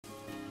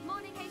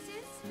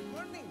Good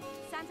morning.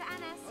 Santa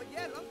Anas. Oh,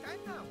 yeah, long time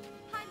now.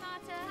 Hi,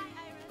 Marta.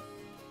 Hi, Iris.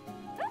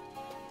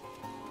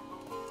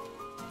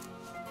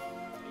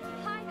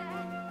 Hi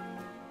there.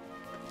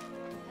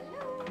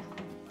 Hello.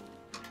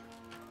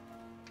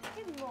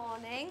 Good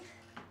morning.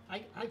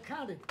 I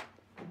counted.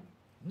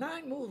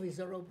 9 movies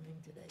are opening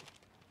today.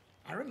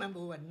 I remember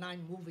when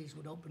 9 movies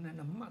would open in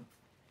a month.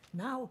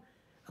 Now,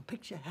 a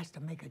picture has to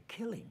make a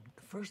killing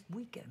the first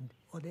weekend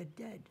or they're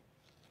dead.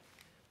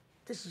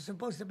 This is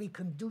supposed to be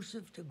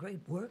conducive to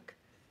great work.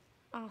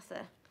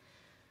 Arthur,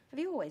 have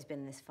you always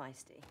been this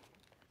feisty?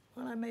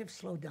 Well, I may have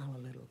slowed down a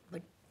little,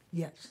 but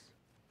yes,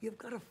 you've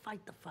got to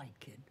fight the fight,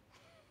 kid.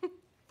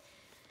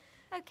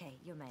 Okay,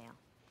 your mail.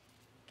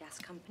 Gas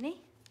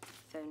company,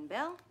 phone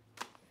bill,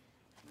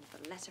 and you've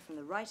got a letter from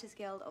the Writers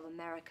Guild of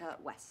America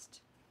West.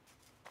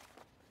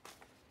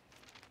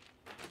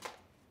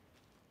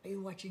 Are you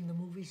watching the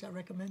movies I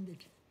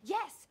recommended?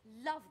 Yes,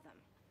 love them.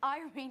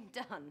 Irene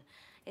Dunne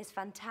is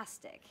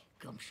fantastic.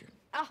 Gumption.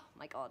 Oh,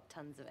 my God,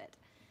 tons of it.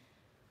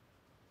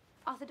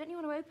 Arthur, don't you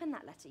want to open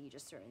that letter you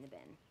just threw in the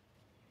bin?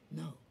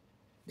 No.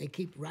 They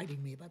keep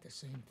writing me about the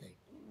same thing.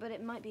 But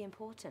it might be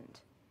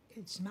important.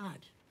 It's not.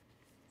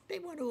 They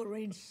want to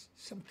arrange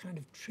some kind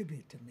of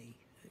tribute to me.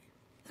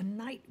 A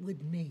night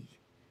with me.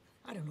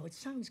 I don't know, it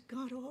sounds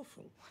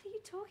god-awful. What are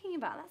you talking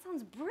about? That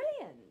sounds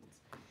brilliant.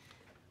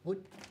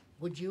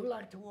 Would you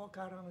like to walk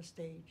out on a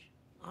stage,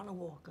 on a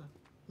walker,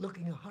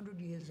 looking 100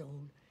 years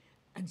old,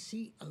 and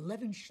see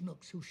 11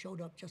 schnooks who showed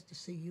up just to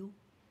see you?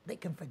 They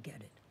can forget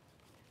it.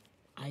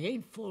 I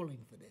ain't falling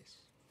for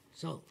this.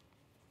 So,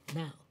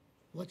 now,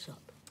 what's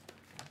up?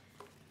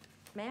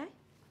 May I?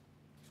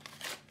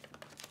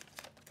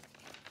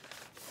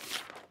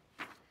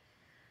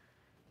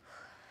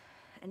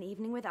 An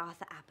evening with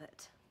Arthur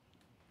Abbott.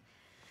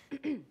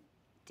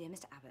 Dear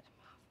Mr. Abbott,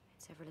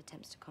 several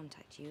attempts to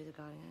contact you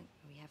regarding it.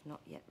 We have not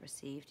yet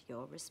received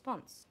your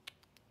response.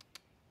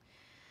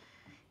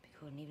 Be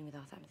called an evening with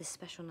Arthur Abbott. This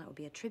special night will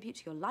be a tribute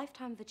to your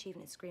lifetime of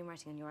achievement in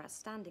screenwriting and your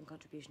outstanding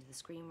contribution to the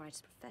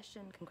screenwriter's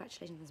profession.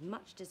 Congratulations on this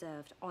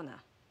much-deserved honor.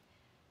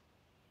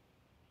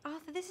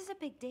 Arthur, this is a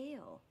big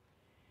deal.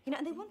 You know,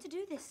 and they want to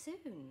do this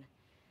soon.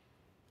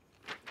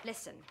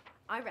 Listen,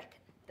 I reckon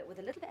that with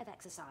a little bit of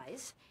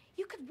exercise,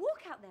 you could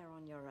walk out there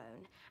on your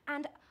own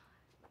and,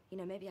 you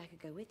know, maybe I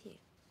could go with you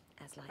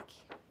as, like,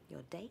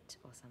 your date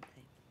or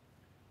something.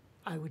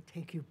 I would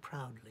take you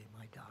proudly,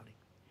 my darling,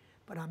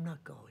 but I'm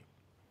not going.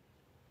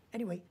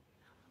 Anyway,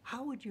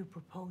 how would you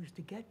propose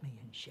to get me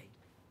in shape?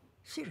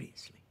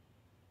 Seriously.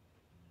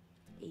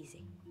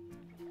 Easy.